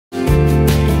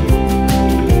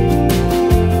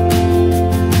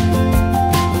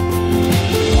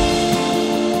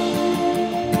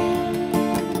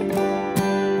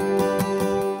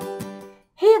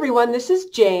everyone, this is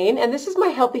Jane, and this is my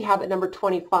healthy habit number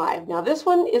 25. Now this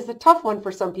one is the tough one for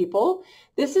some people.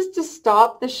 This is to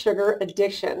stop the sugar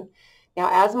addiction. Now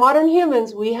as modern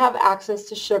humans, we have access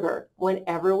to sugar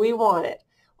whenever we want it,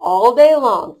 all day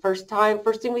long. First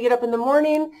thing we get up in the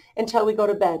morning until we go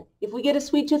to bed. If we get a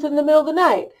sweet tooth in the middle of the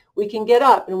night, we can get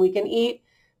up and we can eat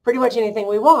pretty much anything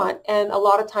we want. And a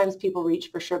lot of times people reach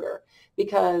for sugar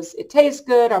because it tastes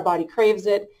good, our body craves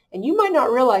it. And you might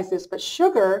not realize this, but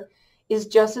sugar is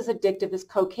just as addictive as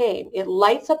cocaine. It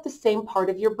lights up the same part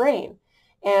of your brain.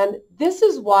 And this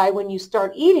is why when you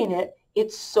start eating it,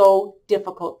 it's so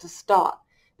difficult to stop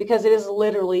because it is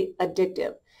literally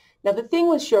addictive. Now the thing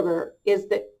with sugar is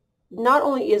that not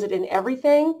only is it in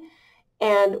everything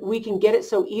and we can get it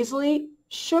so easily,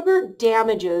 sugar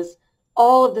damages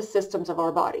all of the systems of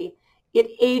our body.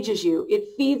 It ages you,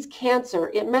 it feeds cancer,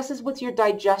 it messes with your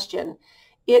digestion.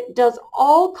 It does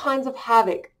all kinds of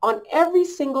havoc on every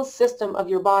single system of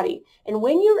your body. And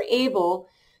when you're able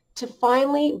to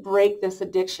finally break this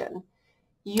addiction,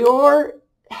 your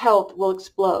health will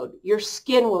explode. Your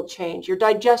skin will change. Your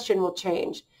digestion will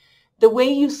change. The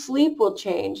way you sleep will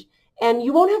change. And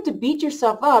you won't have to beat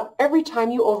yourself up every time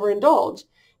you overindulge.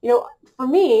 You know, for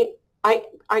me, I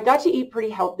got to eat pretty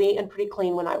healthy and pretty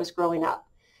clean when I was growing up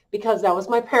because that was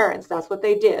my parents. That's what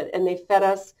they did. And they fed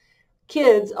us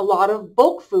kids a lot of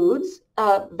bulk foods,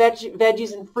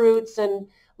 veggies and fruits and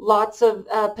lots of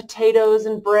potatoes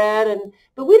and bread,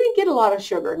 but we didn't get a lot of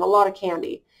sugar and a lot of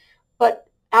candy. But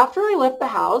after I left the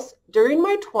house, during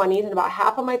my 20s and about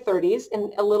half of my 30s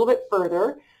and a little bit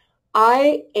further,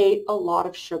 I ate a lot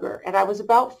of sugar and I was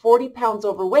about 40 pounds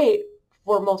overweight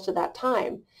for most of that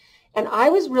time. And I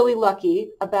was really lucky.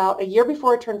 About a year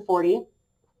before I turned 40,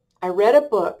 I read a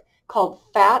book called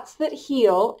Fats That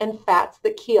Heal and Fats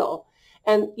That Kill.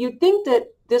 And you'd think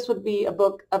that this would be a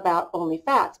book about only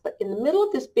fats, but in the middle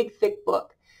of this big, thick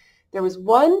book, there was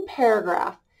one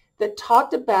paragraph that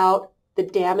talked about the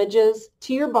damages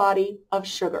to your body of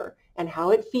sugar and how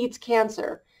it feeds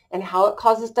cancer and how it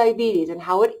causes diabetes and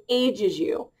how it ages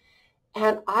you.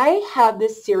 And I had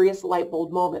this serious light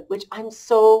bulb moment, which I'm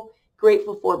so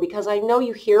grateful for because I know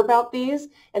you hear about these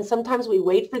and sometimes we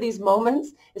wait for these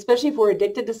moments, especially if we're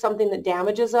addicted to something that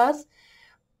damages us.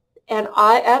 And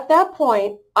at that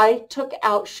point, I took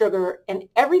out sugar and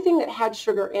everything that had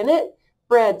sugar in it,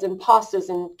 breads and pastas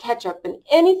and ketchup and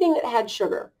anything that had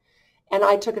sugar. And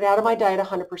I took it out of my diet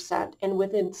 100%. And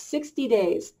within 60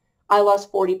 days, I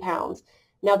lost 40 pounds.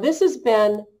 Now, this has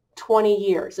been 20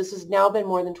 years. This has now been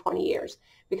more than 20 years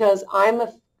because I'm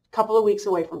a couple of weeks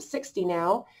away from 60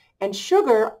 now. And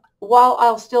sugar, while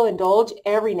I'll still indulge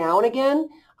every now and again,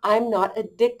 I'm not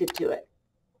addicted to it.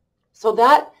 So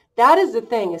that is the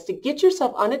thing, is to get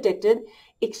yourself unaddicted,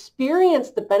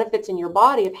 experience the benefits in your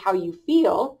body of how you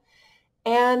feel,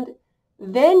 and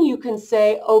then you can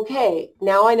say, okay,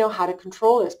 now I know how to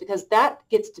control this, because that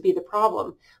gets to be the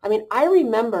problem. I mean, I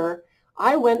remember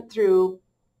I went through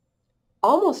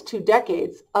almost 2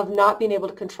 decades of not being able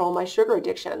to control my sugar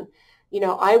addiction. You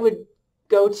know, I would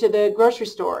go to the grocery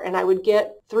store and I would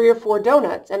get 3 or 4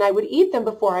 donuts and I would eat them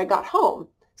before I got home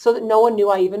so that no one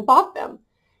knew I even bought them.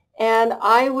 And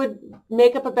I would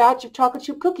make up a batch of chocolate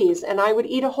chip cookies and I would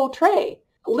eat a whole tray,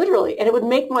 literally, and it would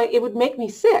make me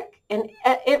sick. And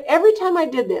every time I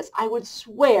did this, I would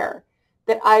swear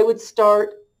that I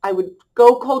would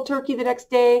go cold turkey the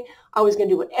next day. I was going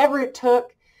to do whatever it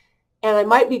took, and I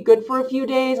might be good for a few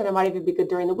days, and I might even be good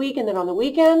during the week, and then on the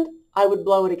weekend, I would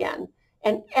blow it again.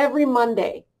 And every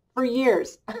Monday for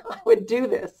years, I would do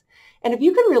this. And if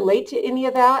you can relate to any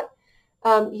of that,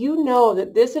 you know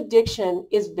that this addiction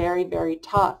is very, very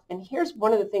tough. And here's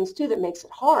one of the things, too, that makes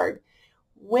it hard.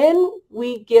 When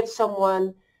we give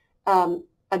someone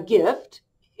a gift,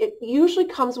 it usually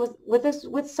comes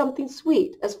with something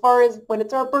sweet, as far as when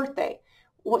it's our birthday.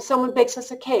 Someone bakes us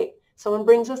a cake. Someone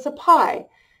brings us a pie.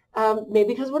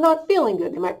 Maybe because we're not feeling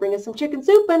good. They might bring us some chicken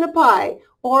soup and a pie,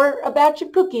 or a batch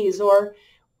of cookies. Or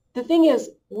the thing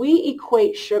is, we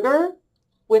equate sugar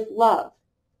with love.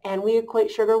 And we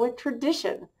equate sugar with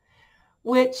tradition,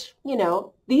 which, you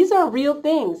know, these are real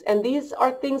things. And these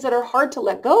are things that are hard to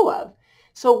let go of.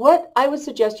 So what I would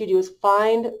suggest you do is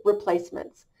find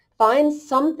replacements. Find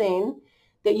something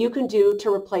that you can do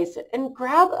to replace it. And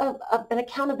grab an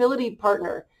accountability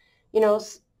partner. You know,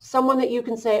 someone that you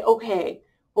can say, okay,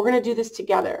 we're going to do this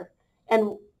together.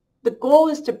 And the goal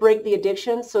is to break the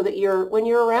addiction so that when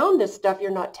you're around this stuff, you're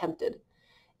not tempted.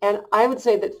 And I would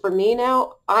say that for me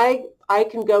now, I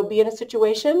can go be in a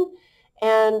situation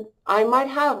and I might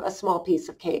have a small piece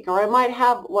of cake or I might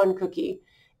have one cookie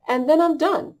and then I'm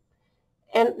done.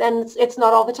 And it's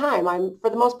not all the time. For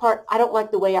the most part, I don't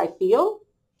like the way I feel.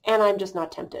 and I'm just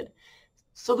not tempted.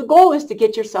 So the goal is to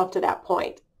get yourself to that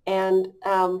point. And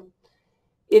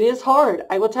it is hard.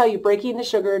 I will tell you, breaking the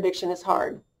sugar addiction is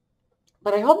hard.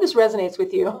 But I hope this resonates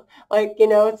with you. Like, you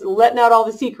know, it's letting out all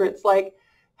the secrets, like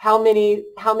how many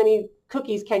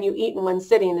cookies can you eat in one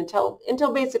sitting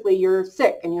until basically you're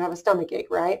sick and you have a stomach ache,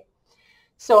 right?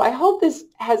 So I hope this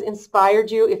has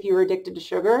inspired you, if you're addicted to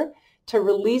sugar, to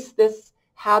release this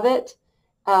habit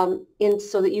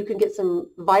so that you can get some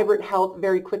vibrant health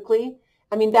very quickly.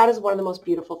 I mean, that is one of the most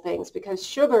beautiful things, because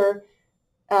sugar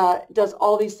does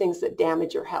all these things that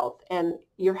damage your health, and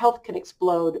your health can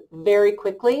explode very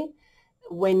quickly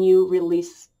when you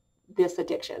release this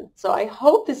addiction. So I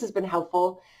hope this has been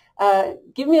helpful.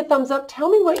 Give me a thumbs up. Tell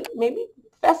me maybe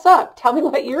fess up. Tell me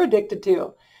what you're addicted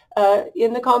to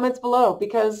in the comments below,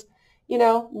 because, you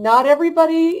know, not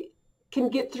everybody can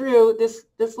get through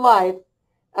this life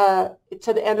to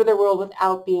the end of their world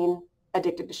without being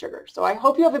addicted to sugar. So I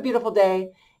hope you have a beautiful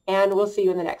day, and we'll see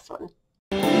you in the next one.